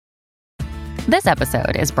This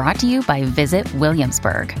episode is brought to you by Visit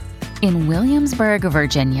Williamsburg. In Williamsburg,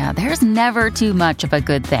 Virginia, there's never too much of a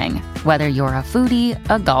good thing. Whether you're a foodie,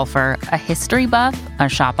 a golfer, a history buff, a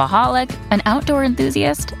shopaholic, an outdoor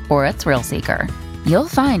enthusiast, or a thrill seeker, you'll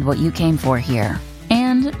find what you came for here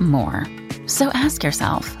and more. So ask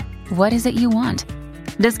yourself, what is it you want?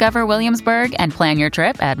 Discover Williamsburg and plan your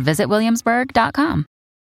trip at visitwilliamsburg.com.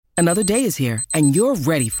 Another day is here, and you're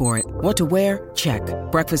ready for it. What to wear? Check.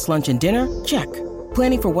 Breakfast, lunch, and dinner? Check.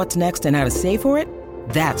 Planning for what's next and how to save for it?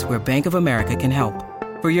 That's where Bank of America can help.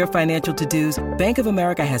 For your financial to-dos, Bank of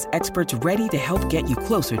America has experts ready to help get you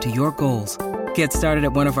closer to your goals. Get started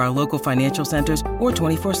at one of our local financial centers or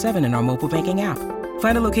 24/7 in our mobile banking app.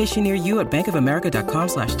 Find a location near you at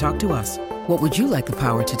bankofamerica.com/talktous. What would you like the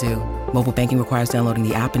power to do? Mobile banking requires downloading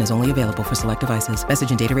the app and is only available for select devices.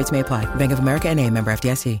 Message and data rates may apply. Bank of America N.A., member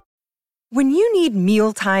FDIC. When you need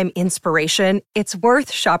mealtime inspiration, it's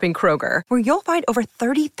worth shopping Kroger, where you'll find over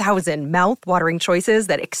 30,000 mouth-watering choices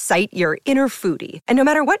that excite your inner foodie. And no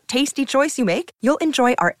matter what tasty choice you make, you'll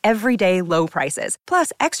enjoy our everyday low prices,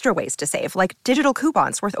 plus extra ways to save, like digital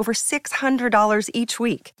coupons worth over $600 each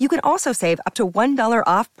week. You can also save up to $1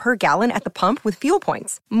 off per gallon at the pump with fuel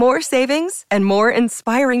points. More savings and more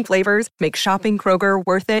inspiring flavors make shopping Kroger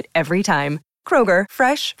worth it every time. Kroger,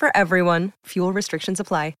 fresh for everyone. Fuel restrictions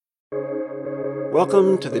apply.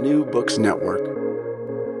 Welcome to the New Books Network.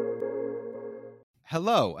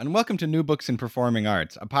 Hello, and welcome to New Books in Performing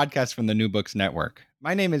Arts, a podcast from the New Books Network.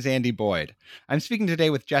 My name is Andy Boyd. I'm speaking today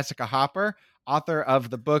with Jessica Hopper, author of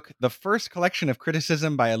the book, The First Collection of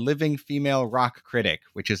Criticism by a Living Female Rock Critic,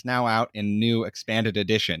 which is now out in new expanded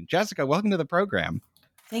edition. Jessica, welcome to the program.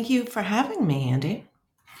 Thank you for having me, Andy.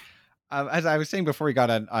 As I was saying before we got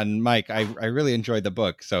on mic, I really enjoyed the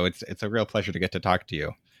book, so it's a real pleasure to get to talk to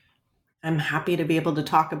you. I'm happy to be able to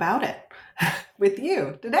talk about it with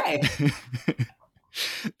you today.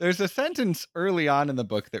 There's a sentence early on in the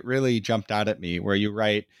book that really jumped out at me where you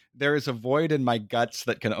write, "There is a void in my guts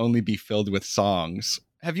that can only be filled with songs."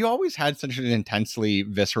 Have you always had such an intensely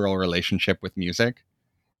visceral relationship with music?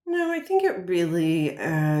 No, I think it really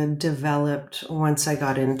developed once I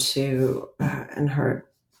got into and heard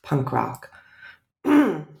punk rock.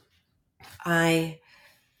 I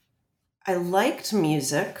liked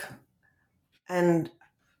music. And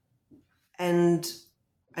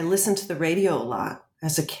I listened to the radio a lot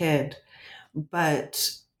as a kid,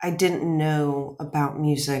 but I didn't know about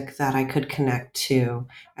music that I could connect to,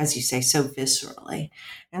 as you say, so viscerally.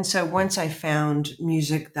 And so once I found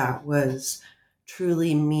music that was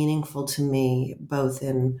truly meaningful to me, both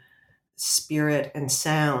in spirit and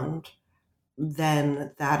sound,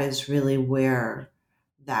 then that is really where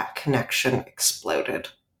that connection exploded.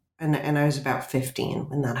 And I was about 15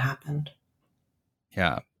 when that happened.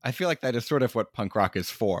 Yeah, I feel like that is sort of what punk rock is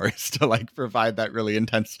for, is to like provide that really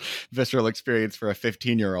intense visceral experience for a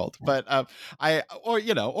 15-year-old. But or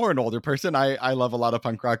an older person. I love a lot of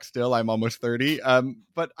punk rock still. I'm almost 30.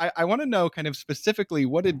 But I want to know kind of specifically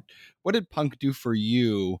what did punk do for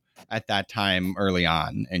you at that time early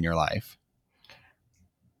on in your life?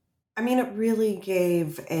 I mean, it really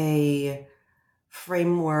gave a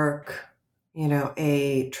framework,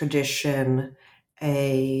 a tradition,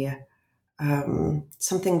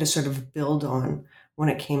 something to sort of build on when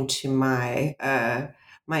it came to my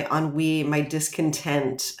ennui, my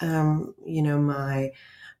discontent, my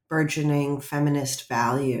burgeoning feminist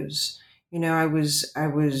values. I was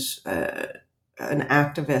an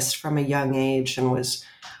activist from a young age and was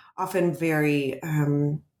often very,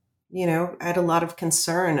 I had a lot of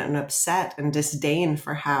concern and upset and disdain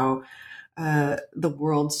for how the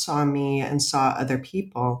world saw me and saw other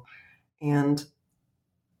people. And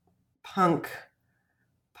punk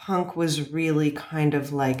was really kind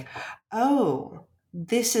of like, oh,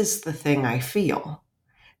 this is the thing I feel.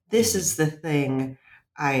 This is the thing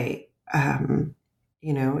I,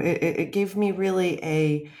 it gave me really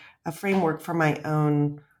a framework for my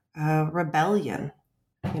own rebellion,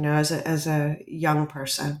 as a young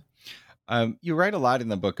person. You write a lot in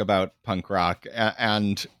the book about punk rock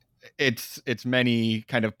and its many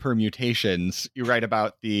kind of permutations. You write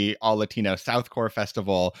about the All Latino Southcore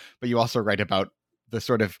Festival, but you also write about the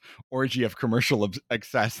sort of orgy of commercial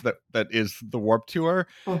excess that is the Warped Tour.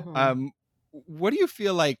 Mm-hmm. What do you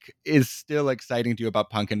feel like is still exciting to you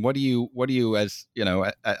about punk, and what do you as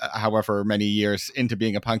however many years into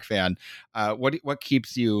being a punk fan, what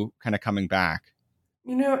keeps you kind of coming back?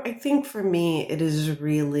 I think for me it is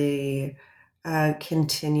really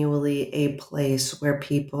continually a place where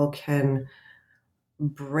people can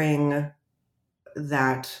bring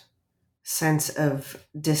that sense of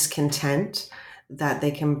discontent, that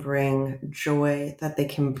they can bring joy, that they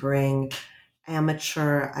can bring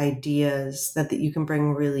amateur ideas, that you can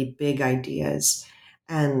bring really big ideas,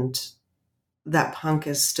 and that punk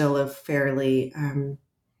is still a fairly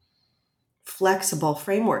flexible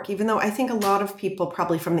framework, even though I think a lot of people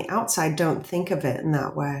probably from the outside don't think of it in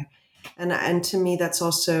that way. And to me, that's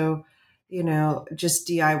also, just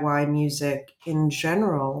DIY music in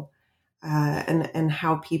general, and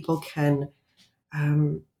how people can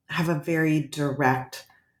have a very direct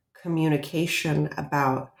communication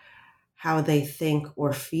about how they think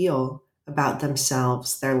or feel about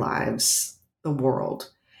themselves, their lives, the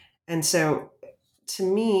world. And so to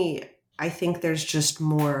me, I think there's just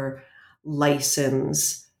more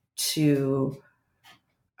license to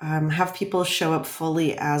have people show up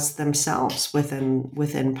fully as themselves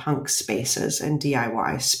within punk spaces and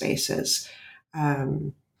DIY spaces,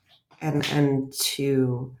 and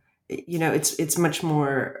to, it's much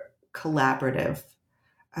more collaborative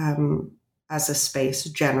as a space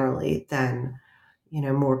generally than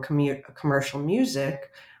more commercial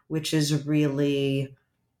music, which is really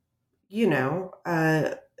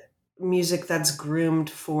music that's groomed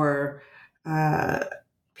for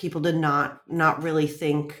people to not really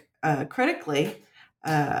think critically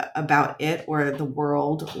about it or the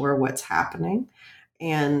world or what's happening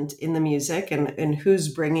and in the music, and who's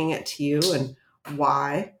bringing it to you and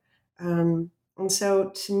why. And so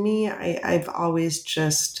to me, I've always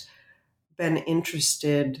just been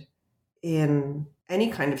interested in any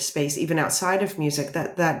kind of space, even outside of music,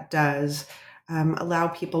 that does allow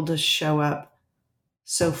people to show up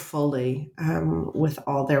so fully with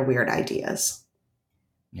all their weird ideas.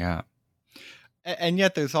 Yeah. And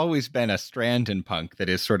yet there's always been a strand in punk that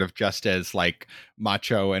is sort of just as like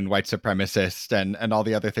macho and white supremacist and all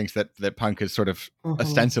the other things that punk is sort of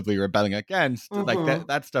ostensibly rebelling against. Like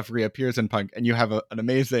that stuff reappears in punk, and you have an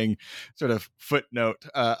amazing sort of footnote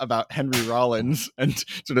about Henry Rollins and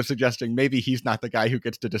sort of suggesting maybe he's not the guy who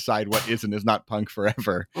gets to decide what is and is not punk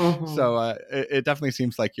forever. So it definitely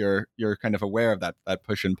seems like you're kind of aware of that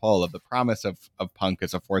push and pull of the promise of punk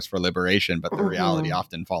as a force for liberation, but the reality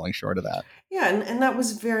often falling short of that. Yeah, and that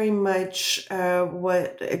was very much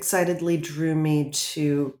what excitedly drew me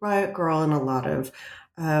to Riot Grrrl and a lot of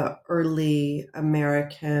early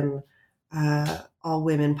American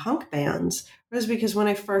all-women punk bands. It was because when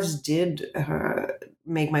I first did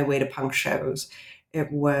make my way to punk shows, it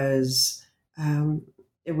was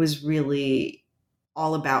really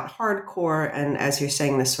all about hardcore, and as you're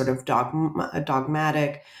saying, this sort of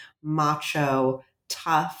dogmatic, macho,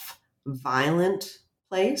 tough, violent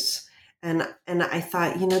place. And I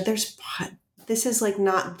thought, this is like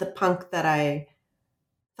not the punk that I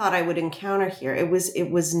thought I would encounter here. It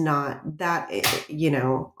was not that,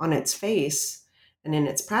 on its face and in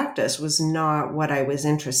its practice was not what I was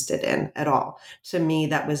interested in at all. To me,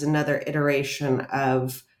 that was another iteration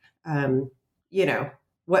of, what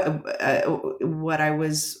I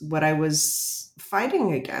was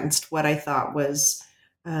fighting against, what I thought was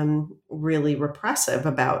really repressive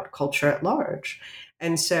about culture at large.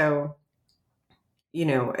 And so,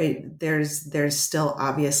 there's still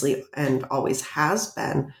obviously and always has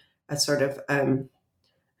been a sort of,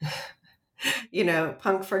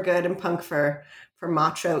 punk for good and punk for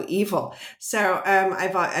macho evil. So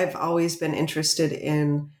I've always been interested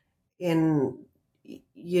in the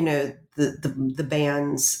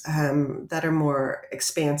bands that are more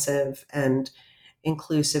expansive and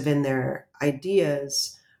inclusive in their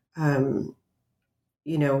ideas, be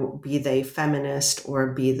they feminist or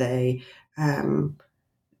be they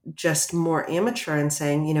just more amateur, and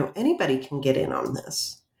saying, anybody can get in on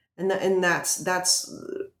this. And that's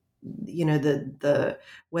the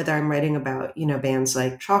whether I'm writing about, bands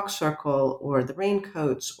like Chalk Circle or the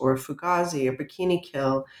Raincoats or Fugazi or Bikini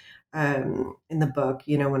Kill in the book,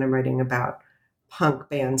 when I'm writing about punk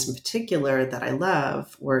bands in particular that I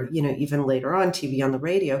love, or, even later on TV on the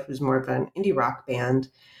Radio, who's more of an indie rock band,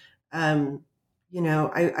 I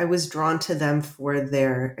was drawn to them for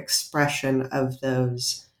their expression of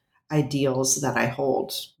those ideals that I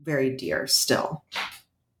hold very dear still.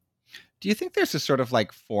 Do you think there's a sort of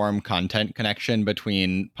like form content connection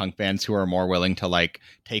between punk bands who are more willing to like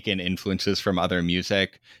take in influences from other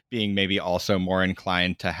music, being maybe also more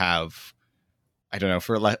inclined to have, I don't know,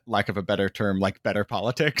 for lack of a better term, like better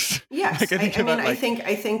politics? Yes. I think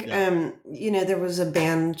there was a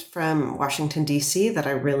band from Washington, D.C. that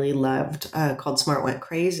I really loved called Smart Went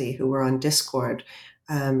Crazy, who were on Discord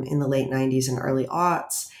in the late 90s and early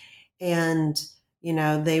aughts. And,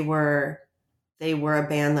 they were a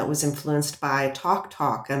band that was influenced by Talk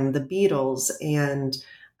Talk and the Beatles, and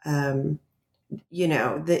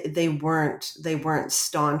they weren't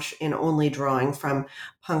staunch in only drawing from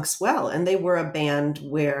punk's well, and they were a band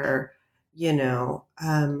where you know,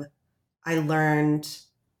 I learned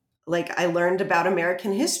about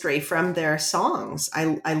American history from their songs.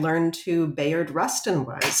 I learned who Bayard Rustin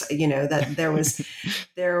was, you know, that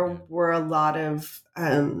there were a lot of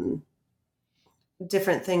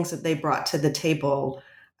different things that they brought to the table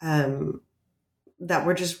that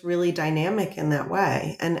were just really dynamic in that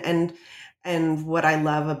way. And what I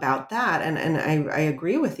love about that, and I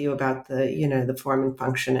agree with you about the, you know, the form and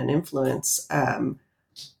function and influence,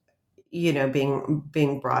 you know,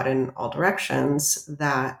 being brought in all directions,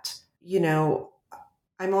 that, you know,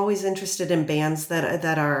 I'm always interested in bands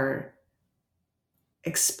that are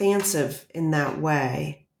expansive in that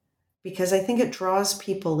way, because I think it draws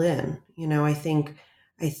people in. You know, I think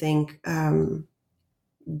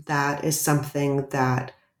that is something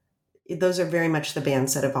that, those are very much the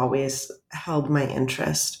bands that have always held my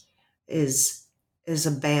interest, is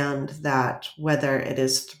a band that, whether it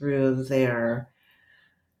is through their,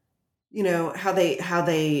 you know, how they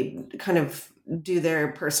kind of do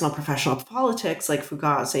their personal professional politics, like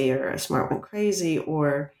Fugazi or Smart Went Crazy,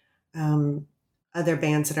 or other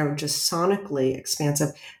bands that are just sonically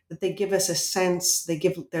expansive, that they give us a sense, they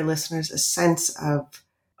give their listeners a sense of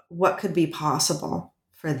what could be possible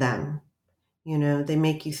for them. You know, they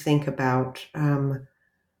make you think about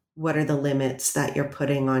what are the limits that you're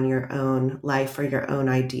putting on your own life or your own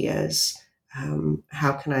ideas.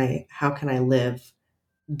 How can I live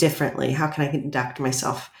differently? How can I conduct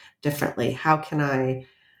myself differently? How can I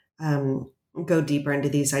go deeper into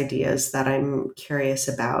these ideas that I'm curious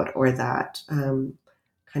about, or that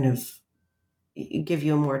kind of give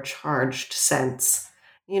you a more charged sense,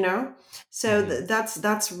 you know? So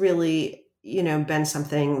that's really, you know, been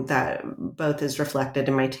something that both is reflected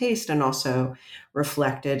in my taste and also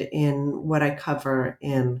reflected in what I cover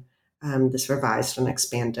in this revised and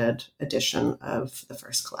expanded edition of the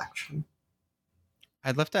first collection.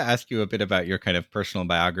 I'd love to ask you a bit about your kind of personal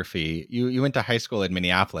biography. You went to high school in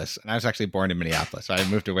Minneapolis, and I was actually born in Minneapolis. So I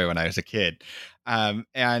moved away when I was a kid,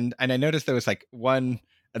 and I noticed there was like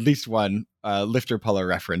at least one lifter puller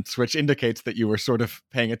reference, which indicates that you were sort of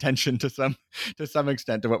paying attention to some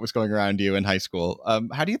extent to what was going around you in high school.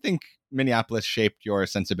 How do you think Minneapolis shaped your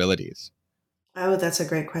sensibilities? Oh, that's a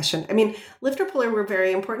great question. I mean, Lifter Puller were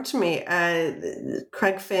very important to me.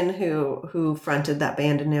 Craig Finn, who fronted that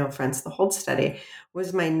band and now fronts the Hold Steady,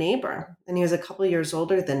 was my neighbor, and he was a couple years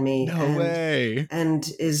older than me. No way. And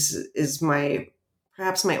is my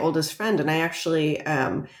perhaps my oldest friend. And I actually,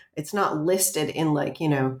 it's not listed in, like, you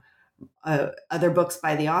know, other books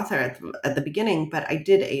by the author at the beginning, but I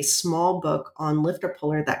did a small book on Lifter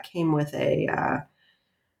Puller that came with a.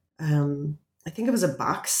 I think it was a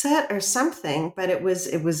box set or something, but it was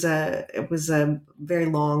a very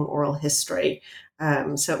long oral history,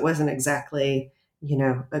 so it wasn't exactly, you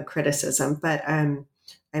know, a criticism. But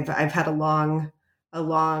I've had a long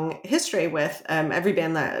history with every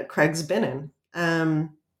band that Craig's been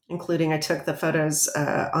in, including, I took the photos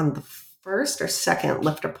on the first or second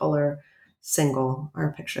Lifter Puller single,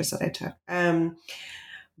 or pictures that I took.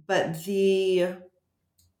 But the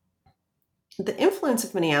influence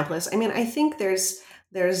of Minneapolis, I mean, I think there's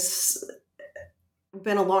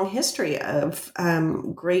been a long history of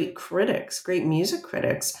great music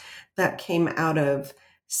critics that came out of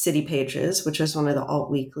City Pages, which is one of the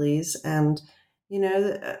alt weeklies, and, you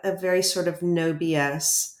know, a very sort of no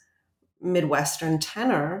BS Midwestern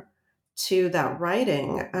tenor to that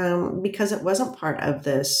writing, because it wasn't part of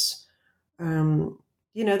this, you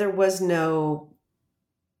know, there was no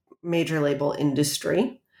major label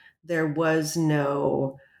industry. There was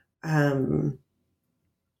no, there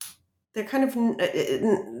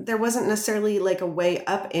wasn't necessarily like a way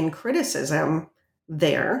up in criticism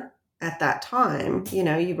there at that time. You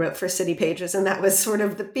know, you wrote for City Pages, and that was sort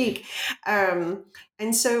of the peak. And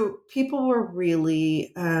so people were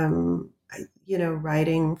really, you know,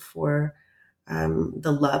 writing for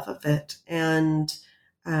the love of it, and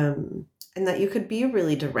that you could be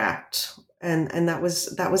really direct, and that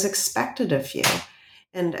was expected of you.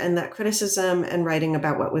 And that criticism and writing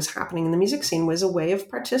about what was happening in the music scene was a way of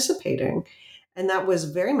participating. And that was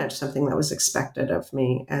very much something that was expected of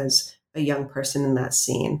me as a young person in that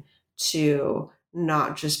scene, to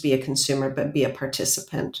not just be a consumer, but be a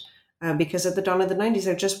participant. Because at the dawn of the 90s,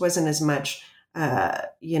 there just wasn't as much,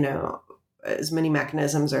 you know, as many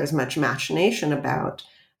mechanisms or as much machination about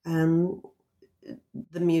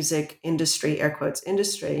the music industry, air quotes,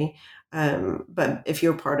 industry. But if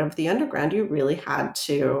you're part of the underground, you really had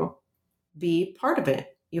to be part of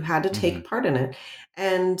it. You had to take part in it.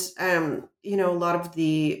 And, you know, a lot of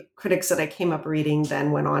the critics that I came up reading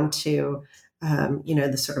then went on to, you know,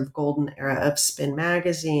 the sort of golden era of Spin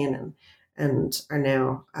Magazine, and are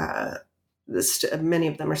now many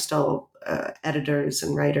of them are still editors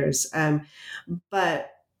and writers.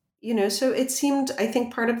 But, so it seemed, I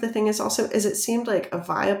think part of the thing is it seemed like a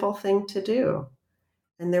viable thing to do.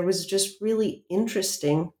 And there was just really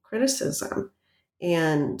interesting criticism.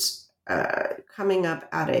 And coming up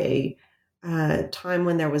at a time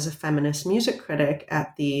when there was a feminist music critic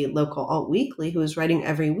at the local Alt Weekly who was writing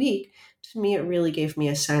every week, to me, it really gave me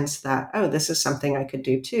a sense that, this is something I could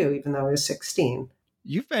do too, even though I was 16.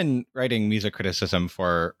 You've been writing music criticism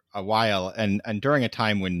for a while, and during a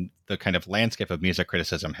time when the kind of landscape of music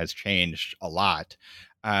criticism has changed a lot.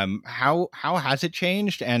 How has it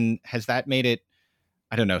changed, and has that made it,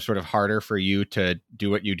 I don't know, sort of harder for you to do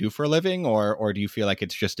what you do for a living, or do you feel like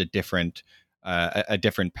it's just a different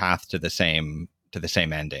path to the same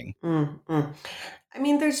ending? Mm-hmm. I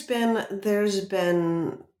mean, there's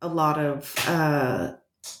been a lot of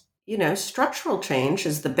structural change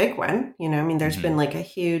is the big one. I mean, there's been like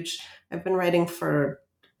I've been writing for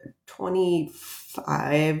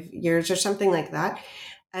 25 years or something like that,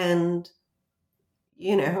 and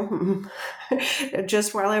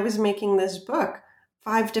just while I was making this book,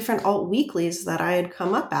 5 different alt weeklies that I had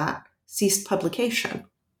come up at ceased publication.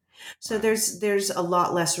 So there's a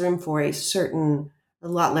lot less room for a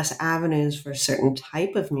lot less avenues for a certain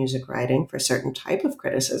type of music writing, for a certain type of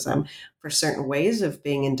criticism, for certain ways of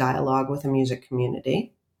being in dialogue with a music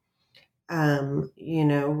community.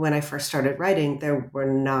 When I first started writing, there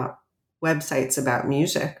were not websites about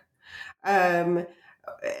music. But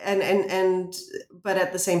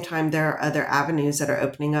at the same time, there are other avenues that are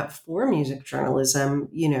opening up for music journalism,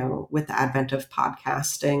 with the advent of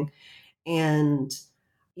podcasting. And,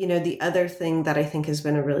 the other thing that I think has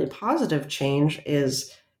been a really positive change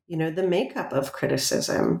is, the makeup of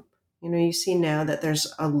criticism. You see now that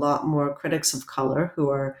there's a lot more critics of color who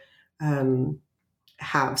are,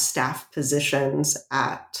 have staff positions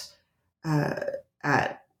at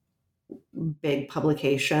big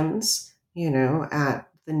publications, at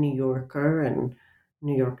the New Yorker and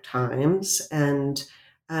New York Times, and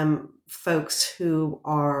folks who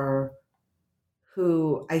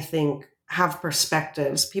I think have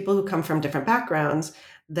perspectives, people who come from different backgrounds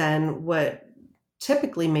than what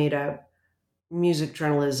typically made up music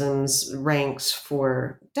journalism's ranks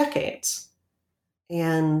for decades.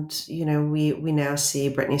 And, we now see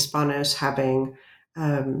Brittany Spanos having,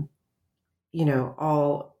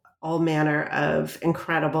 all manner of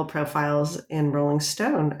incredible profiles in Rolling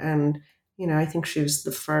Stone. And, I think she was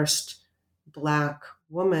the first Black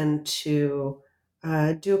woman to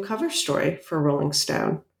do a cover story for Rolling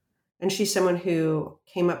Stone. And she's someone who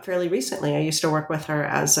came up fairly recently. I used to work with her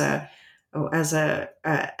as a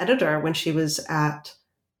editor when she was at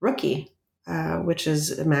Rookie, which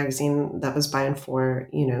is a magazine that was by and for,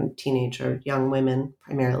 teenage or young women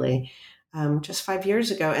primarily, just 5 years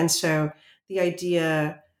ago. And so the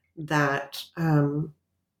idea that,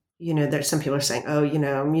 there's some people are saying,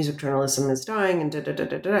 music journalism is dying and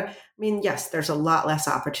da-da-da-da-da. I mean, yes, there's a lot less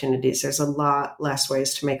opportunities. There's a lot less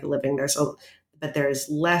ways to make a living. But there is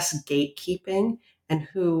less gatekeeping, and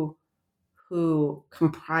who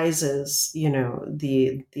comprises,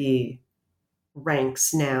 the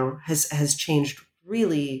ranks now has changed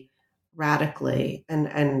really radically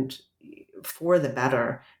and for the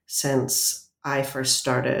better since I first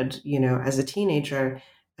started, as a teenager.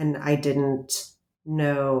 And I didn't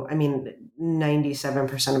know,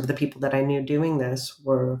 97% of the people that I knew doing this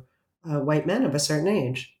were white men of a certain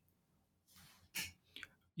age.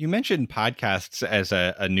 You mentioned podcasts as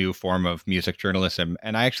a new form of music journalism,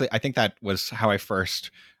 and I think that was how I first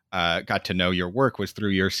got to know your work, was through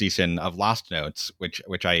your season of Lost Notes,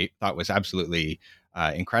 which I thought was absolutely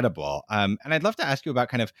incredible. And I'd love to ask you about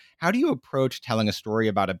kind of how do you approach telling a story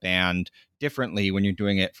about a band differently when you're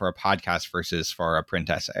doing it for a podcast versus for a print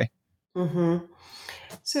essay? Mm-hmm.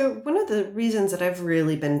 So one of the reasons that I've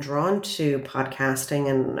really been drawn to podcasting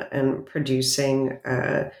and producing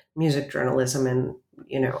music journalism and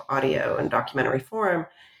audio and documentary form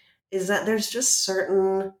is that there's just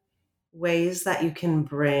certain ways that you can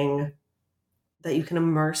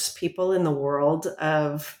immerse people in the world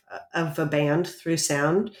of a band through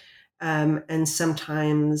sound. And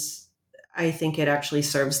sometimes I think it actually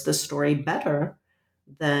serves the story better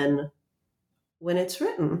than when it's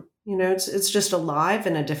written. It's just alive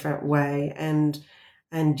in a different way, and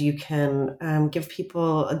you can give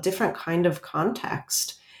people a different kind of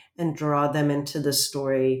context and draw them into the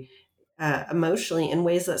story emotionally in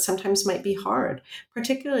ways that sometimes might be hard,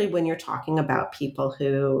 particularly when you're talking about people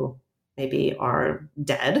who maybe are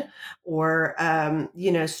dead or,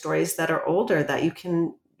 stories that are older, that you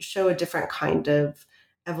can show a different kind of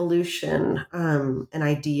evolution and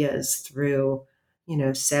ideas through,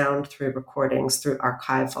 sound through recordings, through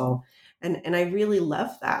archival. And I really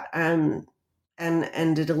love that. And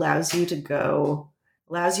it allows you to go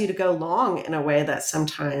long in a way that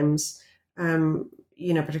sometimes,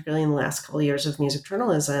 particularly in the last couple of years of music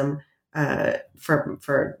journalism,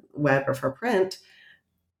 for web or for print,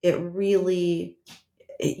 it really,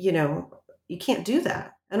 you can't do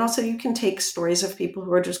that. And also you can take stories of people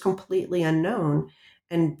who are just completely unknown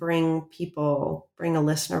and bring a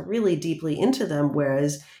listener really deeply into them.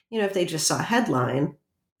 Whereas, if they just saw a headline,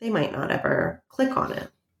 they might not ever click on it,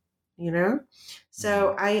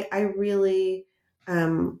 So I really,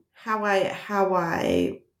 how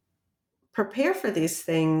I prepare for these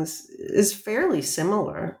things is fairly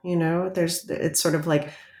similar. It's sort of like,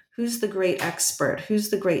 who's the great expert? Who's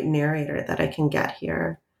the great narrator that I can get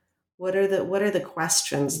here? What are the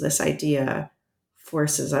questions this idea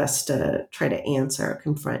forces us to try to answer or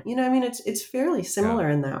confront? It's fairly similar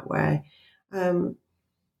in that way.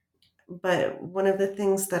 But one of the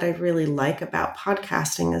things that I really like about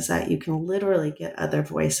podcasting is that you can literally get other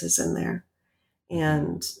voices in there.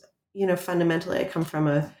 And, fundamentally, I come from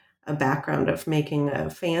a background of making a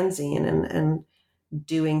fanzine and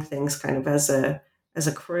doing things kind of as a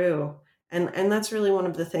crew. And that's really one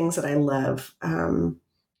of the things that I love,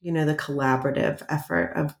 the collaborative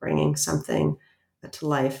effort of bringing something to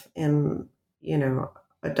life in,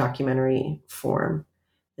 a documentary form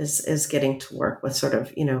is getting to work with sort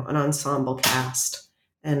of, an ensemble cast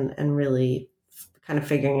and really kind of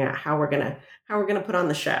figuring out how we're going to put on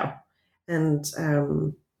the show. And,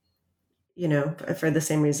 for the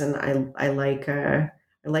same reason I like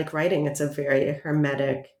writing. It's a very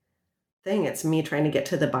hermetic thing. It's me trying to get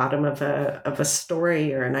to the bottom of a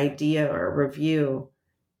story or an idea or a review,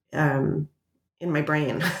 in my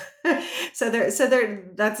brain. So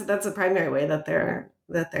that's a primary way that they're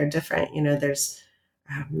different.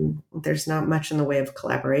 There's not much in the way of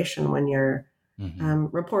collaboration when you're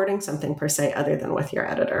reporting something per se, other than with your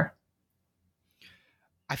editor.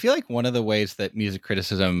 I feel like one of the ways that music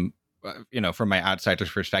criticism, from my outsider's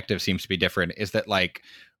perspective, seems to be different is that, like,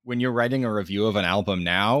 when you're writing a review of an album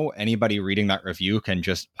now, anybody reading that review can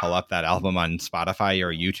just pull up that album on Spotify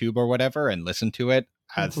or YouTube or whatever and listen to it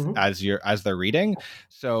as they're reading.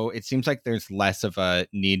 So it seems like there's less of a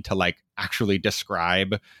need to, like, actually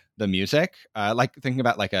describe the music. Like thinking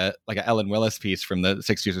about like a Ellen Willis piece from the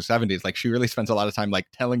 60s or 70s, like she really spends a lot of time like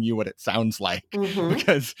telling you what it sounds like,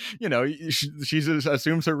 because she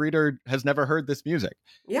assumes her reader has never heard this music.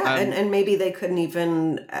 Yeah, and maybe they couldn't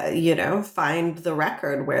even find the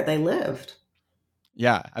record where they lived.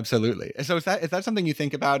 Yeah, absolutely. So is that something you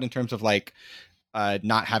think about in terms of like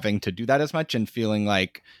not having to do that as much and feeling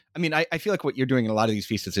like, I mean, I feel like what you're doing in a lot of these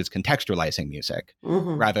pieces is contextualizing music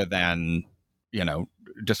rather than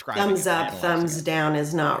describing thumbs up, thumbs down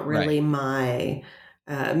is not really my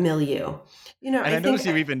milieu. And I noticed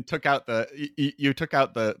you even took out the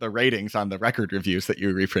ratings on the record reviews that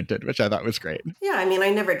you reprinted, which I thought was great. Yeah, I mean, I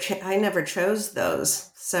never chose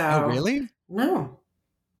those. So oh, really? No,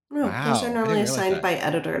 wow. Those are normally assigned by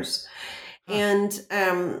editors, and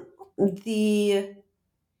I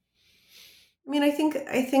think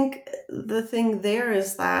the thing there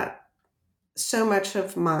is that so much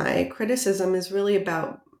of my criticism is really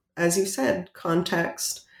about, as you said,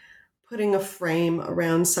 context, putting a frame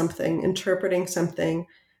around something, interpreting something,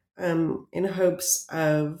 in hopes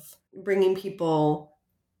of bringing people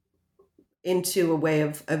into a way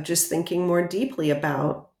of just thinking more deeply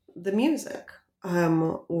about the music.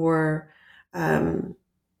 Let's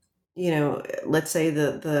say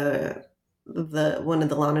the one of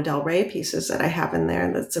the Lana Del Rey pieces that I have in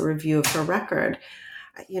there, that's a review of her record.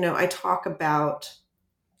 I talk about,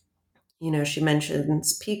 she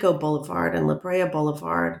mentions Pico Boulevard and La Brea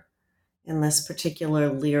Boulevard in this particular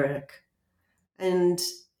lyric. And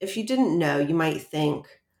if you didn't know, you might think,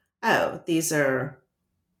 oh, these are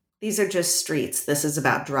just streets. This is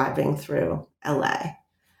about driving through LA.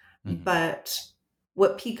 But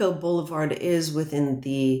what Pico Boulevard is within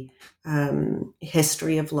the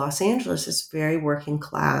history of Los Angeles is very working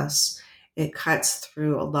class. It cuts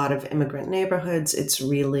through a lot of immigrant neighborhoods. It's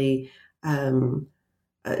really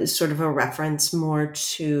sort of a reference more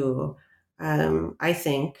to, I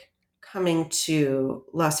think, coming to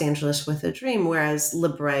Los Angeles with a dream, whereas La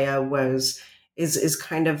Brea is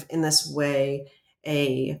kind of in this way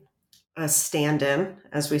a stand-in,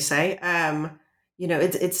 as we say.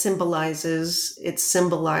 It symbolizes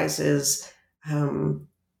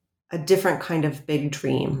a different kind of big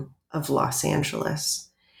dream of Los Angeles.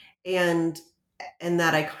 And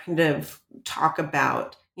that I kind of talk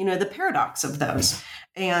about, the paradox of those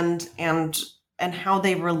and how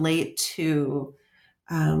they relate to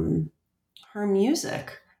her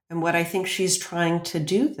music and what I think she's trying to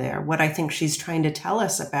do there, what I think she's trying to tell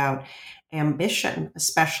us about ambition,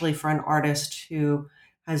 especially for an artist who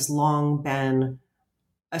has long been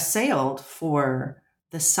assailed for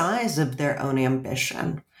the size of their own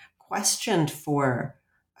ambition, questioned for,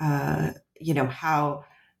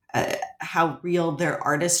 how real their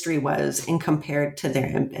artistry was in compared to their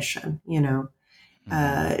ambition.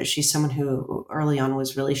 She's someone who early on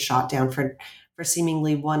was really shot down for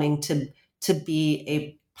seemingly wanting to be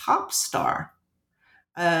a pop star.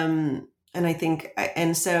 And I think,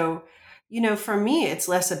 and so, for me, it's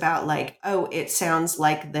less about like, oh, it sounds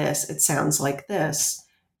like this, it sounds like this,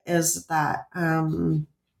 is that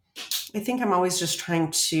I think I'm always just trying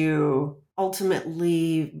to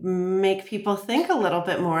ultimately make people think a little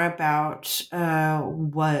bit more about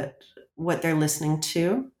what they're listening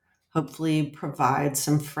to, hopefully provide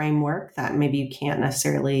some framework that maybe you can't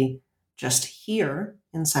necessarily just hear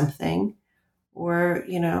in something, or,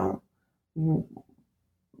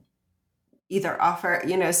 either offer,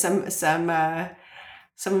 some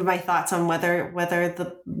of my thoughts on whether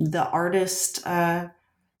the artist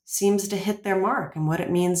seems to hit their mark and what it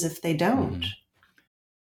means if they don't.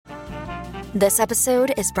 This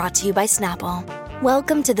episode is brought to you by Snapple.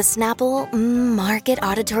 Welcome to the Snapple Market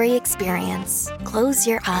Auditory Experience. Close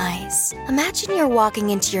your eyes. Imagine you're walking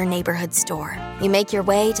into your neighborhood store. You make your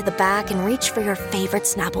way to the back and reach for your favorite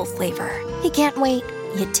Snapple flavor. You can't wait.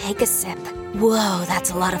 You take a sip. Whoa,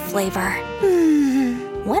 that's a lot of flavor.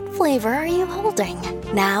 What flavor are you holding?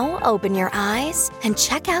 Now open your eyes and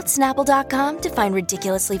check out Snapple.com to find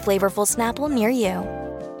ridiculously flavorful Snapple near you.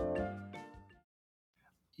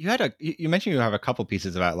 You mentioned you have a couple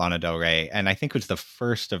pieces about Lana Del Rey, and I think it was the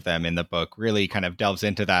first of them in the book really kind of delves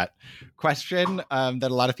into that question that a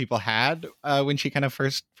lot of people had when she kind of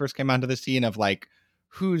first came onto the scene of like,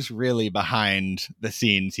 who's really behind the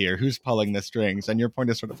scenes here? Who's pulling the strings? And your point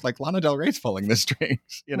is sort of like Lana Del Rey's pulling the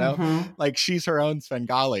strings, like she's her own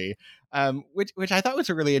Svengali, which I thought was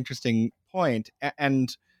a really interesting point,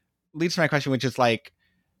 and leads to my question, which is like,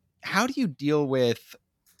 how do you deal with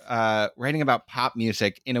writing about pop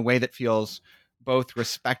music in a way that feels both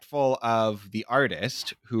respectful of the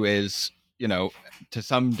artist, who is, to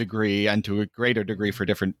some degree and to a greater degree for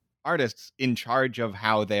different artists, in charge of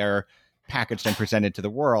how they're packaged and presented to the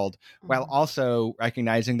world, while also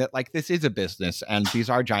recognizing that like this is a business and these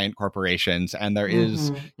are giant corporations and there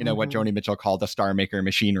is, what Joni Mitchell called the star maker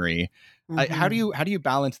machinery. How do you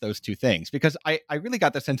balance those two things? Because I really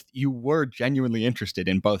got the sense that you were genuinely interested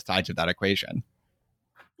in both sides of that equation.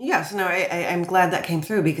 Yes, no, I'm glad that came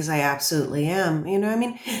through, because I absolutely am.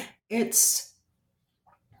 It's,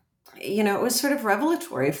 it was sort of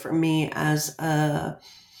revelatory for me as a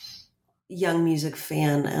young music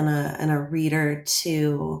fan and a reader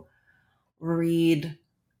to read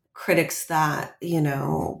critics that,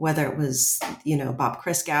 whether it was, Bob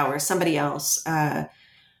Christgau or somebody else,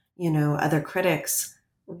 other critics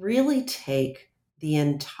really take the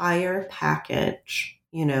entire package.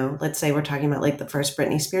 Let's say we're talking about like the first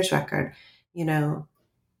Britney Spears record,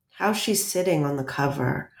 how she's sitting on the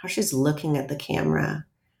cover, how she's looking at the camera,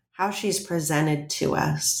 how she's presented to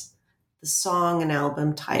us, the song and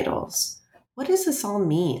album titles. What does this all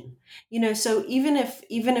mean? So even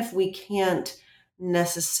if we can't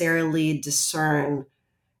necessarily discern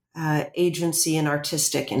agency and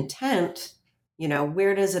artistic intent,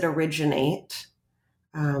 where does it originate?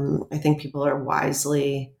 I think people are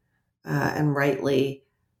wisely and rightly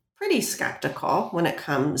pretty skeptical when it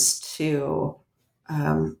comes to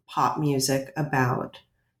pop music about,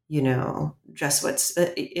 just what's,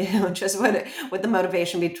 just what the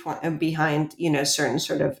motivation behind, certain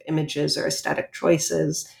sort of images or aesthetic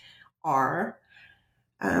choices are.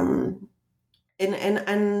 But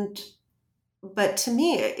to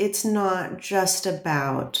me, it's not just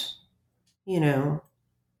about,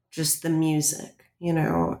 just the music,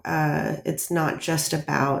 it's not just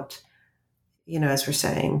about, as we're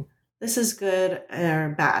saying, this is good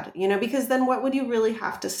or bad, because then what would you really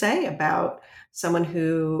have to say about someone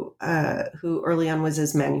who early on was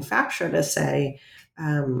as manufactured as, say,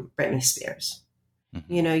 Britney Spears?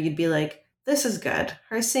 You'd be like, this is good.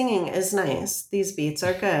 Her singing is nice. These beats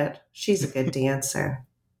are good. She's a good dancer.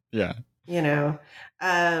 Yeah.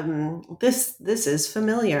 This is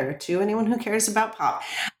familiar to anyone who cares about pop.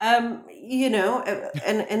 And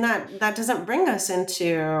that doesn't bring us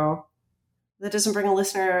into, that doesn't bring a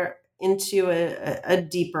listener into a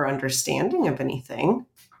deeper understanding of anything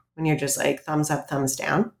when you're just like thumbs up, thumbs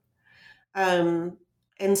down. And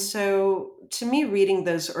so to me, reading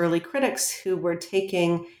those early critics who were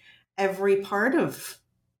taking every part of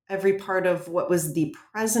what was the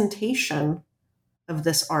presentation of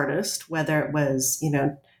this artist, whether it was,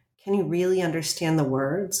 can you really understand the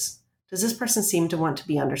words? Does this person seem to want to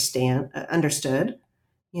be understood?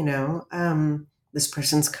 This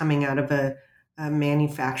person's coming out of a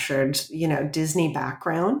manufactured, Disney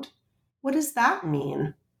background. What does that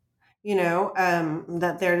mean?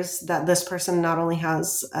 That this person not only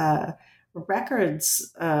has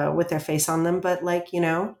records with their face on them, but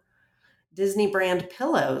Disney brand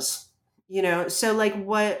pillows, so like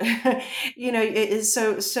what, it is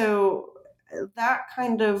so that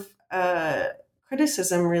kind of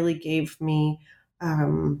criticism really gave me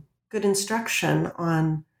good instruction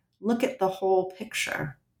on look at the whole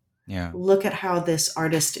picture. Yeah. Look at how this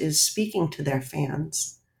artist is speaking to their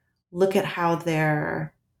fans. Look at how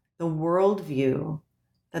the worldview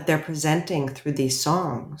that they're presenting through these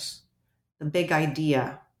songs, the big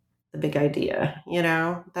idea, that's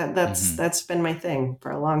been my thing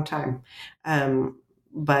for a long time.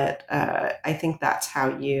 But I think that's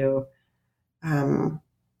how you,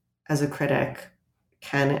 as a critic,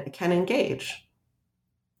 can engage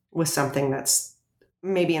with something that's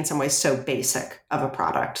maybe in some ways so basic of a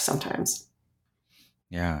product sometimes.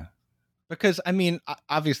 Yeah. Because, I mean,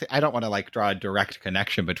 obviously, I don't want to draw a direct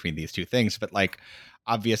connection between these two things, but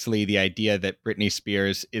obviously the idea that Britney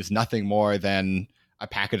Spears is nothing more than a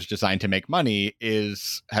package designed to make money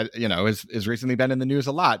is recently been in the news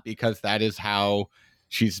a lot, because that is how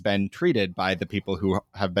she's been treated by the people who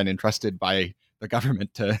have been entrusted by the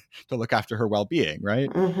government to look after her well-being, right?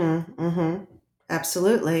 Mm-hmm, mm-hmm.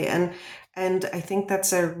 Absolutely. And I think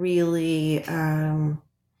that's a really,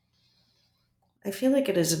 I feel like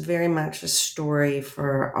it is very much a story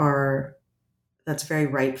that's very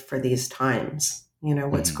ripe for these times,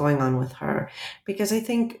 what's going on with her. Because I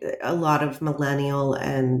think a lot of millennial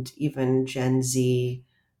and even Gen Z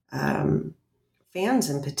fans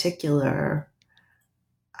in particular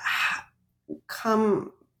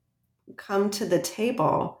come to the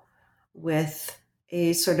table with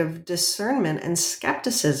a sort of discernment and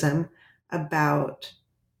skepticism about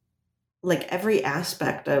every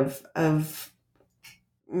aspect of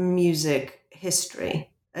music history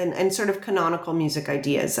and sort of canonical music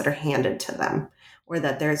ideas that are handed to them, or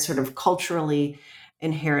that they're sort of culturally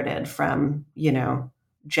inherited from, Gen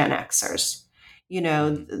Xers,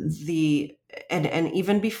 and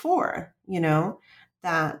even before,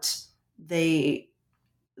 that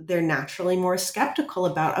they're naturally more skeptical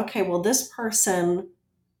about, okay, well, this person,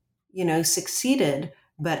 succeeded,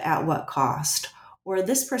 but at what cost? Or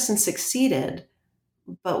this person succeeded,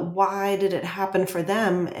 but why did it happen for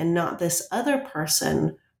them and not this other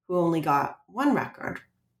person who only got one record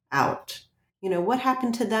out? What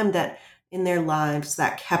happened to them that in their lives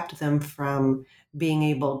that kept them from being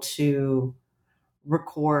able to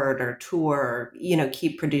record or tour,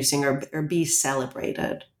 keep producing or be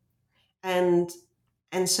celebrated? And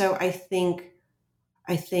so I think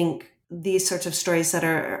these sorts of stories that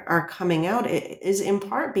are coming out is in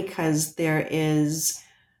part because there is,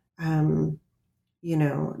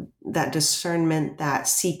 that discernment, that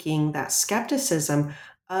seeking, that skepticism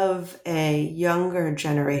of a younger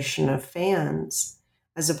generation of fans,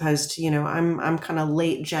 as opposed to, I'm kind of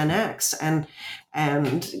late Gen X and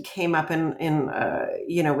came up in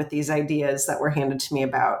with these ideas that were handed to me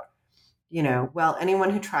about, well,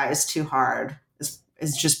 anyone who tries too hard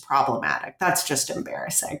is just problematic. That's just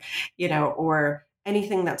embarrassing, or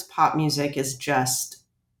anything that's pop music is just,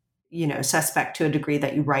 suspect to a degree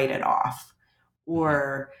that you write it off,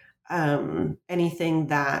 or anything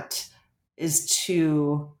that is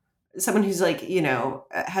someone who's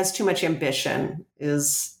has too much ambition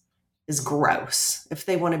is gross if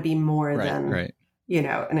they want to be more than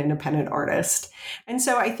an independent artist. And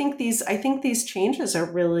so I think these changes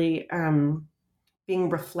are really being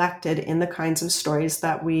reflected in the kinds of stories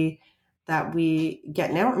that we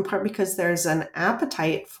get now, in part because there's an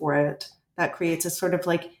appetite for it that creates a sort of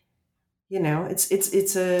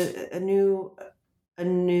it's a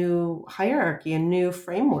new hierarchy, a new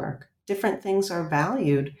framework. Different things are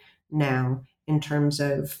valued now in terms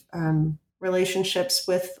of relationships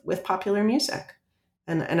with popular music,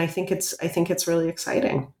 and I think it's really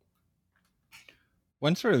exciting.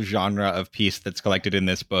 One sort of genre of piece that's collected in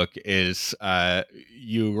this book is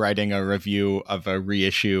you writing a review of a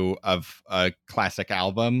reissue of a classic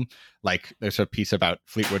album. There's a piece about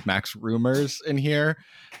Fleetwood Mac's Rumors in here.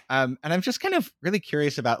 And I'm just kind of really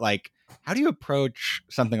curious about, how do you approach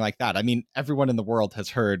something like that? I mean, everyone in the world has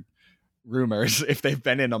heard Rumors if they've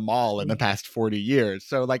been in a mall in the past 40 years.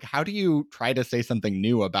 So, how do you try to say something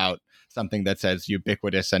new about something that's as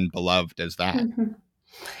ubiquitous and beloved as that? Mm-hmm.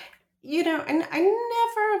 And I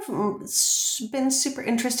never have been super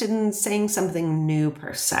interested in saying something new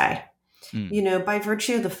per se. By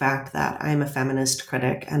virtue of the fact that I'm a feminist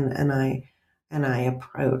critic and I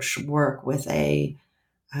approach work with a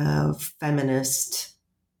feminist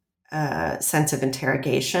sense of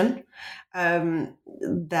interrogation,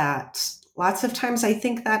 that lots of times I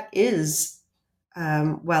think that is,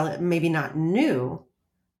 while it maybe not new,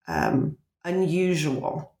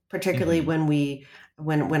 unusual, particularly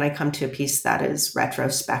when I come to a piece that is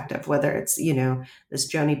retrospective, whether it's, this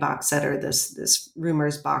Joni box set or this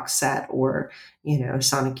Rumors box set, or,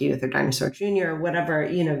 Sonic Youth or Dinosaur Jr., or whatever,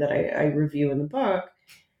 that I review in the book,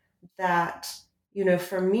 that,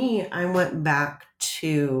 for me, I went back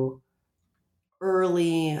to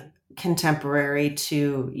early contemporary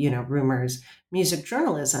to, Rumors music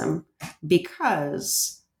journalism,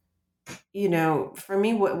 because, for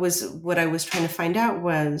me, what I was trying to find out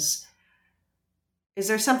was, is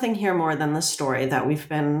there something here more than the story that we've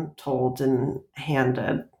been told and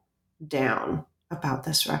handed down about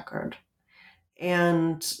this record?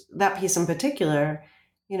 And that piece in particular,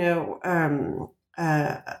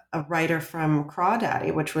 a writer from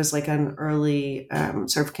Crawdaddy, which was like an early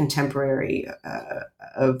sort of contemporary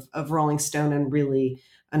of Rolling Stone, and really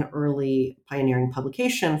an early pioneering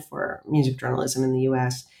publication for music journalism in the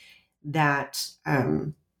US, that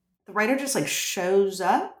the writer just like shows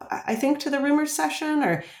up, I think, to the Rumors session,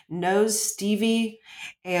 or knows Stevie,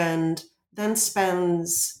 and then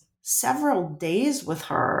spends several days with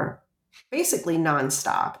her, basically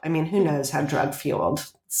nonstop. I mean, who knows how drug fueled?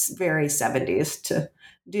 It's very 70s to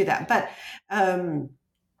do that. But, and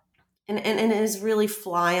it is really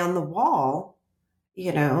fly on the wall.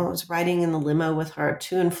 I was riding in the limo with her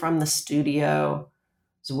to and from the studio,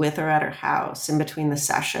 was with her at her house in between the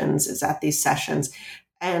sessions, is at these sessions,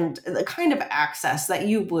 and the kind of access that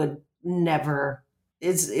you would never,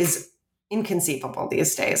 is inconceivable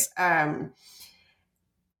these days. And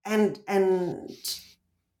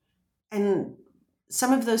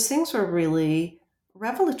some of those things were really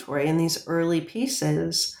revelatory in these early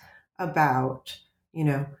pieces about,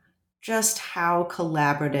 just how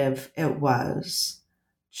collaborative it was,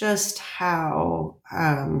 just how,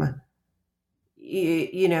 at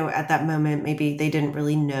that moment, maybe they didn't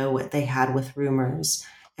really know what they had with Rumors,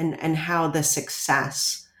 and how the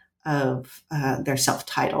success of their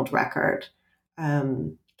self-titled record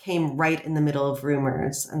came right in the middle of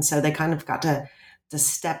Rumors. And so they kind of got to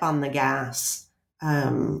step on the gas,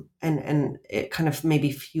 and it kind of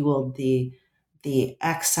maybe fueled the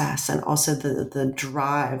excess, and also the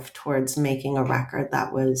drive towards making a record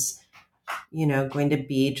that was, going to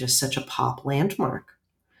be just such a pop landmark.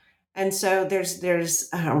 And so there's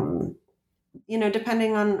depending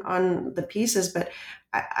on the pieces, but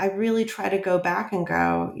I really try to go back and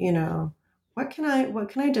go, what can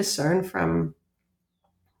I discern from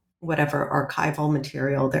whatever archival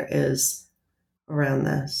material there is around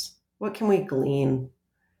this? What can we glean?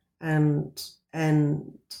 And I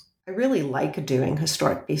really like doing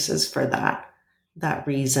historic pieces for that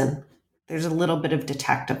reason. There's a little bit of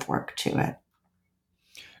detective work to it.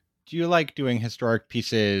 Do you like doing historic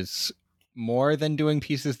pieces more than doing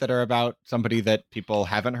pieces that are about somebody that people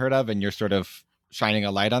haven't heard of, and you're sort of shining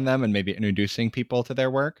a light on them and maybe introducing people to their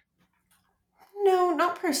work? No,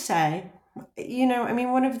 not per se.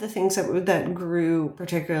 One of the things that grew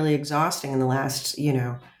particularly exhausting in the last,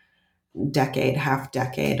 half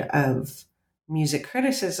decade of music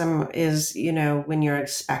criticism is, when you're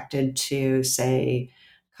expected to, say,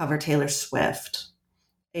 cover Taylor Swift,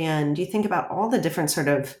 and you think about all the different sort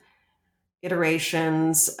of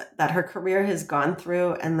iterations that her career has gone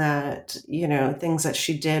through, and that, things that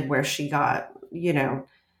she did where she got,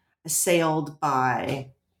 assailed by,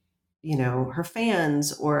 her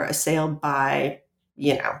fans, or assailed by,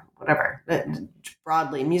 whatever,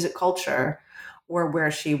 broadly music culture, or where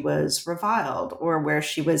she was reviled, or where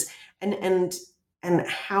she was, and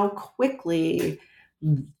how quickly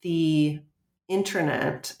the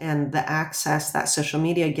internet and the access that social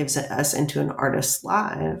media gives us into an artist's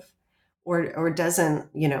life, or doesn't,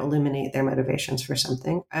 illuminate their motivations for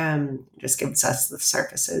something, just gives us the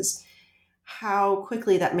surfaces, how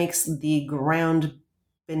quickly that makes the ground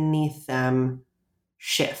beneath them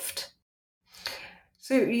shift.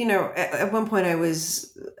 So, at one point I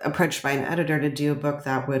was approached by an editor to do a book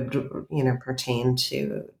that would, pertain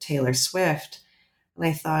to Taylor Swift. And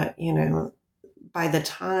I thought, by the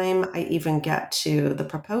time I even get to the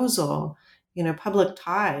proposal, Public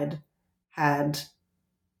Tide had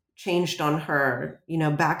changed on her,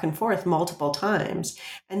 back and forth multiple times.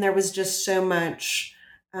 And there was just so much,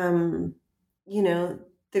 there's,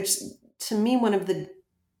 to me, one of the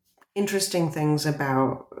interesting things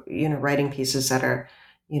about, writing pieces that are,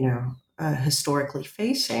 historically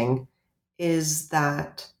facing, is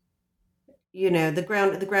that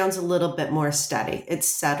the ground's a little bit more steady. It's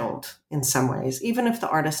settled in some ways, even if the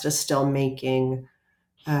artist is still making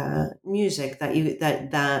music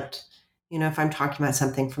if I'm talking about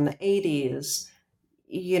something from the 80s,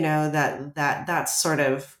 that's sort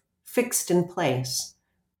of fixed in place.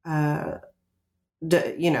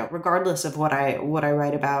 Regardless of what I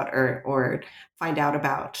write about or find out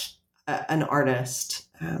about an artist,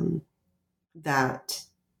 that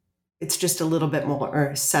it's just a little bit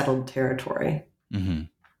more settled territory. Mm-hmm.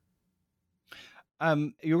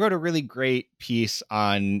 You wrote a really great piece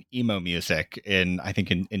on emo music I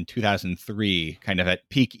think in 2003, kind of at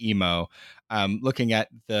peak emo, looking at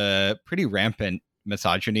the pretty rampant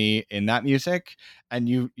misogyny in that music. And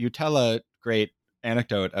you tell a great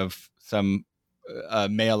anecdote of some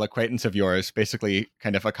male acquaintance of yours basically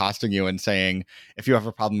kind of accosting you and saying, if you have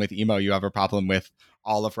a problem with emo, you have a problem with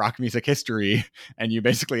all of rock music history. And you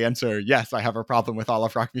basically answer, yes, I have a problem with all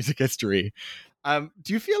of rock music history. Do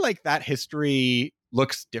you feel like that history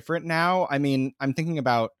looks different now? I mean, I'm thinking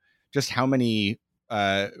about just how many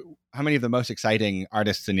of the most exciting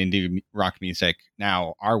artists in indie rock music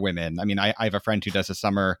now are women. I mean, I have a friend who does a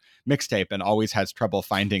summer mixtape and always has trouble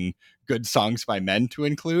finding good songs by men to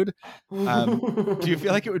include. Do you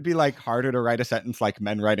feel like it would be like harder to write a sentence like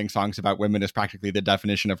men writing songs about women is practically the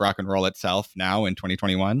definition of rock and roll itself now in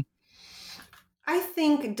 2021? I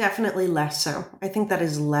think definitely less so. I think that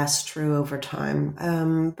is less true over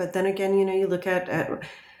time. But then again, you look at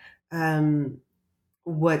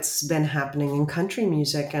what's been happening in country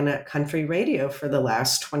music and at country radio for the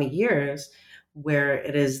last 20 years, where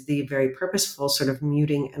it is the very purposeful sort of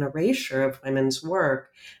muting and erasure of women's work.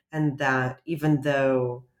 And that even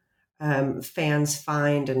though fans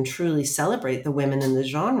find and truly celebrate the women in the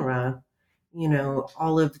genre,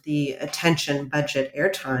 all of the attention, budget,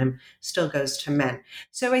 airtime still goes to men.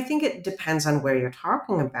 So I think it depends on where you're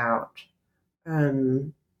talking about,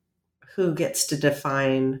 who gets to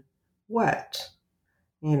define what.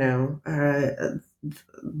 I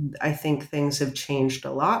think things have changed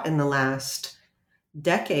a lot in the last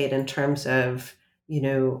decade in terms of,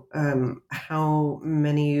 how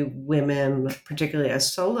many women, particularly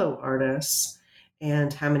as solo artists,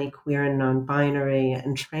 and how many queer and non-binary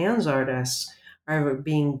and trans artists are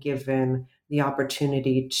being given the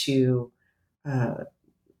opportunity to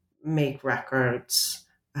make records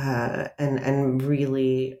and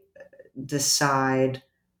really decide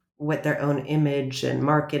what their own image and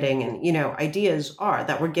marketing and ideas are,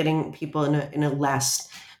 that we're getting people in a less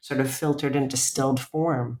sort of filtered and distilled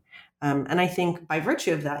form. And I think by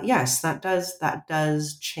virtue of that, yes, that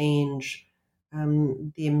does change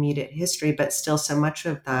the immediate history, but still so much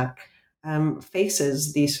of that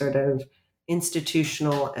faces the sort of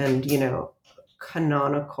institutional and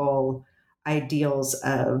canonical ideals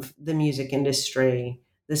of the music industry,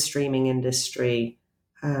 the streaming industry,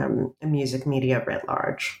 and music media writ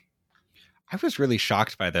large. I was really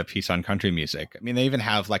shocked by the piece on country music. I mean, they even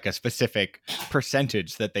have like a specific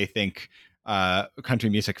percentage that they think country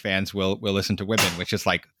music fans will listen to women, which is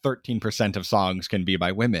like 13% of songs can be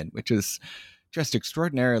by women, which is just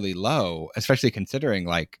extraordinarily low, especially considering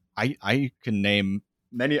like I can name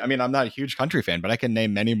many. I mean, I'm not a huge country fan, but I can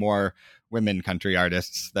name many more women country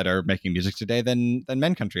artists that are making music today than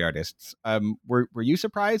men country artists. Were you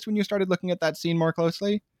surprised when you started looking at that scene more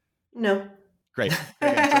closely? No. Great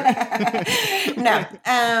answer. No.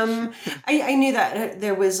 I knew that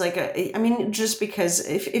there was just because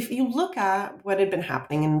if you look at what had been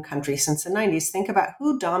happening in country since the 90s, think about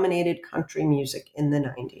who dominated country music in the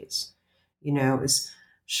 90s. It was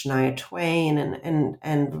Shania Twain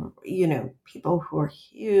and people who are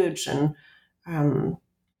huge, and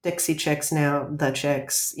Dixie Chicks, now the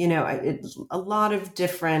Chicks, a lot of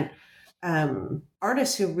different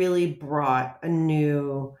artists who really brought a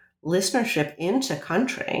new listenership into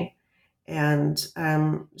country. And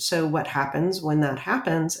so what happens when that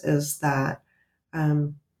happens is that,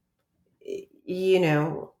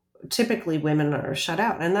 typically women are shut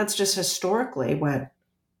out. And that's just historically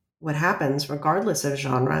what happens, regardless of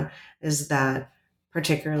genre, is that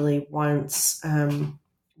particularly once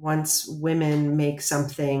women make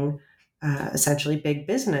something essentially big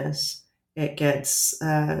business, it gets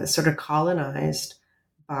sort of colonized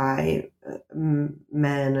by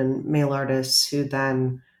men and male artists who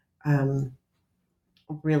then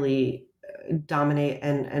really dominate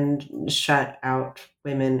and shut out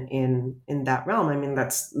women in that realm. I mean,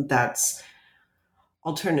 that's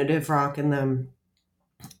alternative rock in the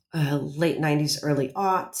late 90s, early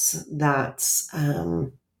aughts. That's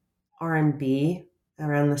R&B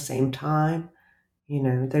around the same time.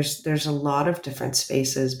 There's a lot of different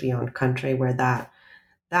spaces beyond country where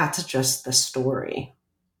that's just the story.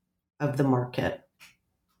 of the market.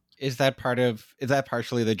 Is that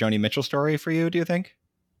partially the Joni Mitchell story for you, do you think?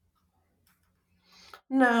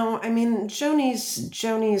 No, I mean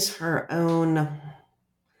Joni's her own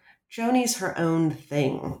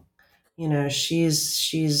thing. You know,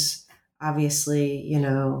 she's obviously, you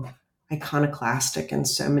know, iconoclastic in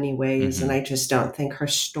so many ways, and I just don't think her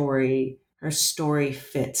story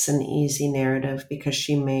fits an easy narrative because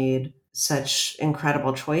she made such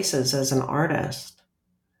incredible choices as an artist.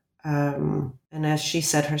 And as she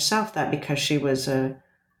said herself, that because she was a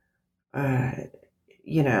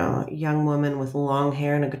you know, young woman with long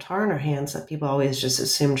hair and a guitar in her hands, that people always just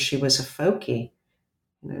assumed she was a folkie.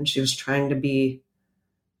 You know, and she was trying to be,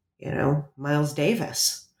 you know, Miles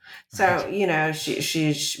Davis. So, right. You know,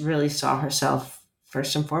 she really saw herself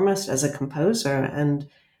first and foremost as a composer. And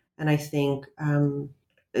I think,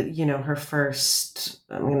 you know, her first,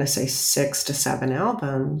 I'm going to say 6 to 7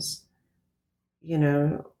 albums, you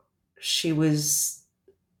know, she was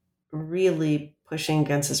really pushing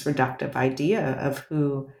against this reductive idea of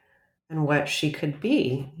who and what she could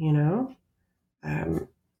be, you know, and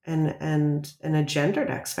a gendered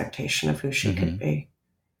expectation of who she could be.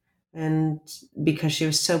 And because she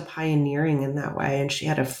was so pioneering in that way, and she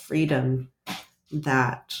had a freedom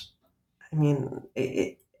that, I mean,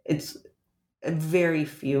 it's very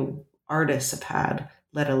few artists have had,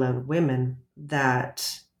 let alone women,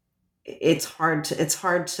 that it's hard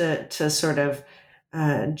to sort of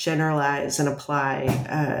generalize and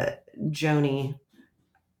apply Joni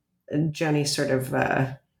sort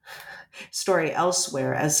of story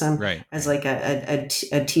elsewhere as as like a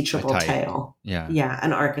teachable tale. Yeah,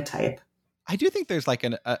 an archetype. I do think there's like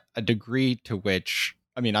a degree to which,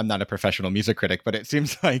 I mean, I'm not a professional music critic, but it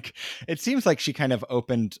seems like she kind of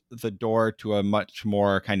opened the door to a much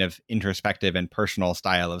more kind of introspective and personal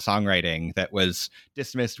style of songwriting that was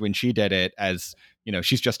dismissed when she did it as, you know,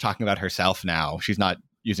 she's just talking about herself now. She's not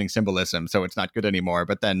using symbolism, so it's not good anymore.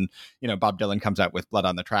 But then, you know, Bob Dylan comes out with Blood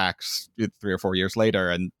on the Tracks 3 or 4 years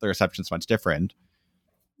later, and the reception's much different.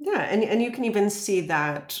 Yeah, and you can even see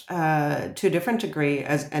that to a different degree,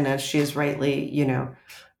 as she has rightly, you know,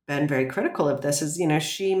 been very critical of this, is, you know,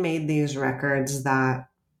 she made these records that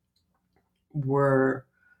were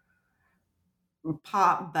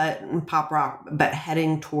pop rock, but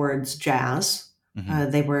heading towards jazz.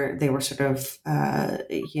 They were sort of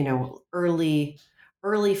you know, early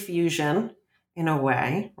fusion in a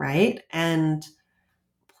way, right? And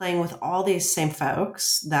playing with all these same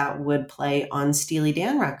folks that would play on Steely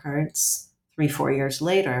Dan records 3-4 years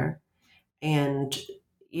later. And,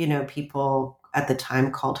 you know, people at the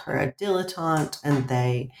time called her a dilettante, and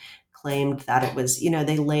they claimed that it was, you know,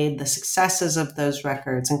 they laid the successes of those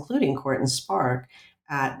records, including Court and Spark,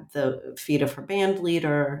 at the feet of her band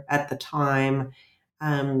leader at the time,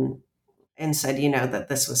 and said, you know, that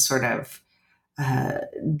this was sort of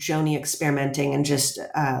Joni experimenting, and just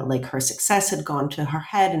like her success had gone to her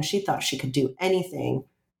head and she thought she could do anything.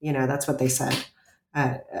 You know, that's what they said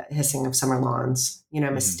Hissing of Summer Lawns, you know,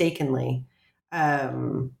 mistakenly.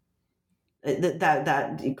 That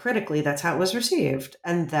critically, that's how it was received.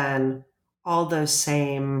 And then all those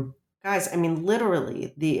same guys, I mean,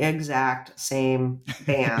 literally the exact same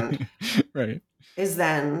band right, is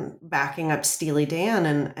then backing up Steely Dan,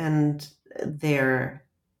 and they're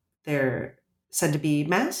said to be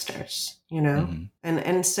masters, you know?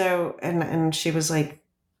 And so, and she was like,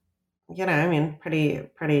 you know, I mean,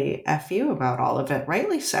 pretty F you about all of it,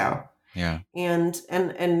 rightly so. Yeah. And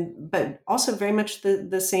but also very much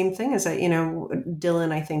the same thing is that, you know,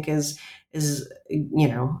 Dylan, I think is, you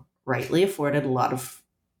know, rightly afforded a lot of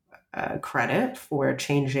credit for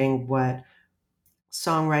changing what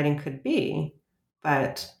songwriting could be,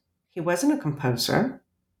 but he wasn't a composer.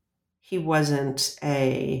 He wasn't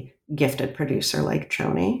a gifted producer like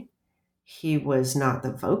Joni. He was not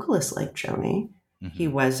the vocalist like Joni. He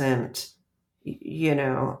wasn't, you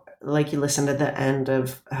know, like you listen to the end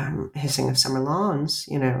of Hissing of Summer Lawns,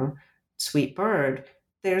 you know, Sweet Bird.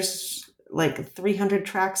 There's like 300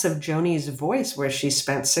 tracks of Joni's voice where she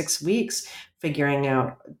spent 6 weeks figuring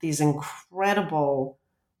out these incredible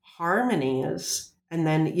harmonies, and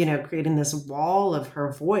then, you know, creating this wall of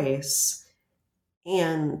her voice.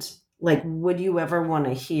 And like, would you ever want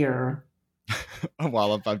to hear a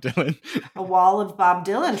wall of Bob Dylan? A wall of Bob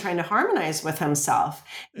Dylan trying to harmonize with himself.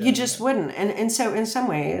 Yeah, you just wouldn't. And so in some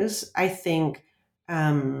ways, I think,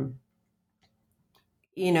 you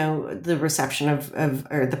know, the reception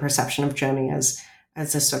or the perception of Joni as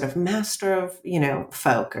a sort of master of, you know,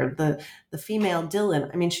 folk, or the female Dylan.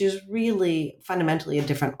 I mean, she was really fundamentally a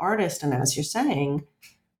different artist. And as you're saying,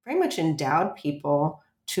 very much endowed people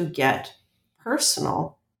to get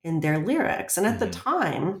personal in their lyrics. And at the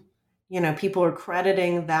time, People are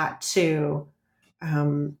crediting that to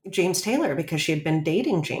James Taylor because she had been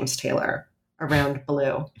dating James Taylor around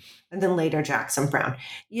Blue, and then later Jackson Browne,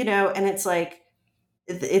 and it's like,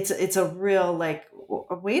 it's a real like,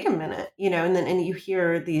 wait a minute, and you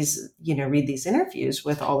hear these, read these interviews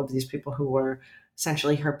with all of these people who were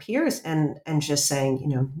essentially her peers and just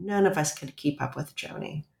saying, none of us could keep up with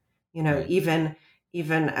Joni, Right. even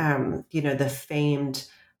the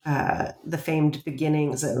famed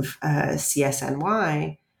beginnings of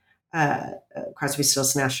CSNY, Crosby,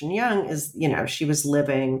 Stills, Nash and Young is, she was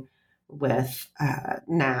living with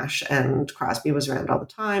Nash, and Crosby was around all the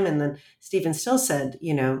time. And then Stephen Stills said,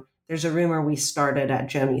 there's a rumor we started at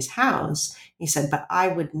Joni's house. He said, but I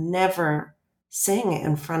would never sing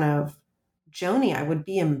in front of Joni. I would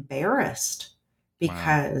be embarrassed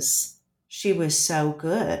because she was so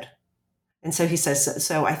good. And so he says,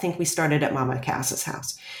 so I think we started at Mama Cass's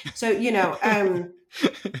house. So,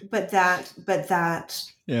 but that,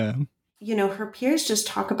 Yeah. Her peers just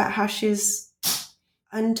talk about how she's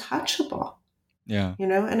untouchable. Yeah.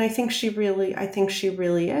 And I think she really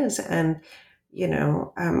is. And,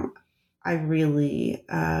 I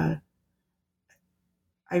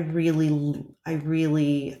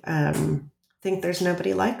really think there's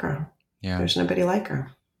nobody like her. Yeah. There's nobody like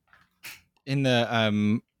her. In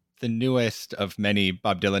the newest of many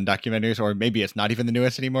Bob Dylan documentaries, or maybe it's not even the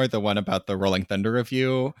newest anymore, the one about the Rolling Thunder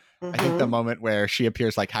Revue, I think the moment where she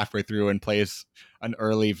appears like halfway through and plays an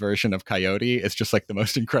early version of Coyote is just like the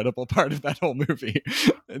most incredible part of that whole movie.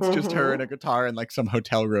 It's just her and a guitar in like some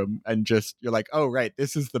hotel room, and just, you're like, oh, right,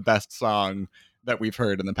 this is the best song that we've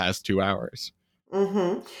heard in the past 2 hours.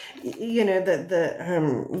 The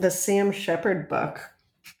Sam Shepard book,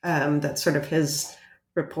 that's sort of his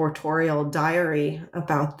reportorial diary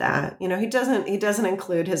about that. He doesn't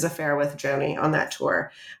include his affair with Joni on that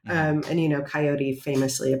tour. And Coyote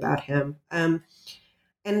famously about him. And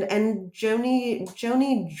Joni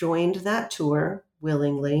joined that tour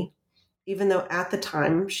willingly, even though at the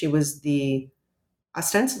time she was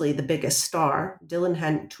ostensibly the biggest star. Dylan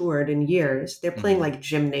hadn't toured in years. They're playing like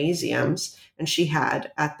gymnasiums, and she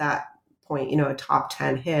had at that point, a top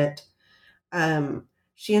 10 hit.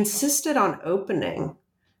 She insisted on opening,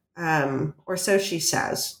 or so she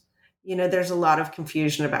says. There's a lot of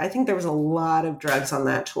confusion about. I think there was a lot of drugs on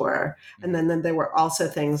that tour, and then there were also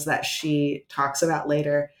things that she talks about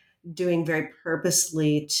later, doing very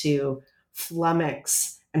purposely to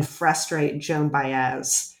flummox and frustrate Joan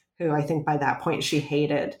Baez, who I think by that point she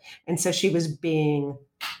hated, and so she was being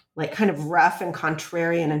like kind of rough and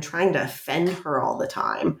contrarian and trying to offend her all the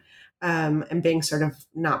time, and being sort of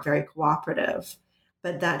not very cooperative.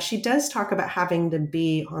 But that she does talk about having to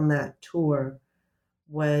be on that tour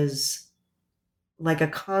was like a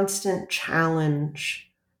constant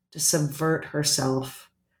challenge to subvert herself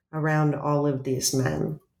around all of these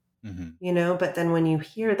men, but then when you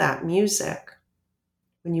hear that music,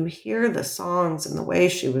 when you hear the songs and the way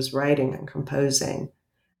she was writing and composing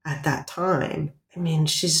at that time, I mean,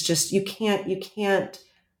 she's just, you can't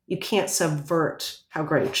subvert how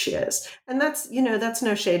great she is. And that's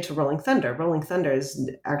no shade to Rolling Thunder. Rolling Thunder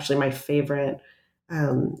is actually my favorite,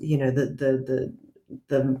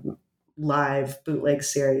 the live bootleg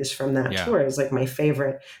series from that tour is like my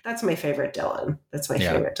favorite. That's my favorite Dylan. That's my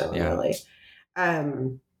favorite Dylan, really.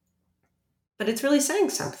 But it's really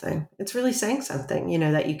saying something. It's really saying something,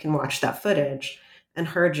 that you can watch that footage and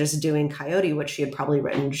her just doing Coyote, which she had probably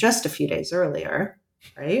written just a few days earlier,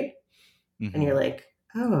 right? And you're like,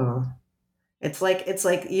 oh, it's like,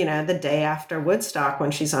 the day after Woodstock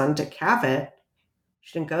when she's on to Cavett.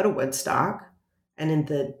 She didn't go to Woodstock. And in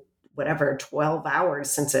the 12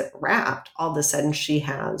 hours since it wrapped, all of a sudden she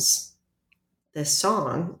has this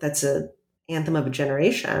song that's an anthem of a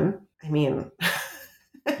generation. I mean,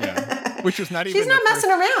 which was not even. She's not messing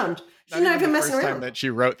around. She's not even messing around. Time that she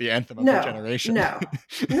wrote the anthem of a generation. No.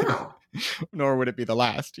 Nor would it be the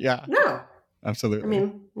last. Yeah. No. Absolutely. I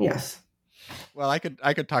mean, yes. Well, I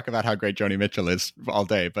could talk about how great Joni Mitchell is all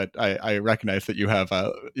day, but I recognize that you have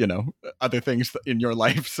other things in your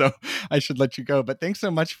life, so I should let you go. But thanks so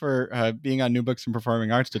much for being on New Books and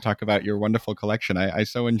Performing Arts to talk about your wonderful collection. I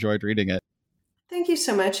so enjoyed reading it. Thank you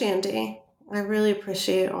so much, Andy. I really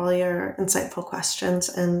appreciate all your insightful questions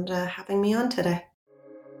and having me on today.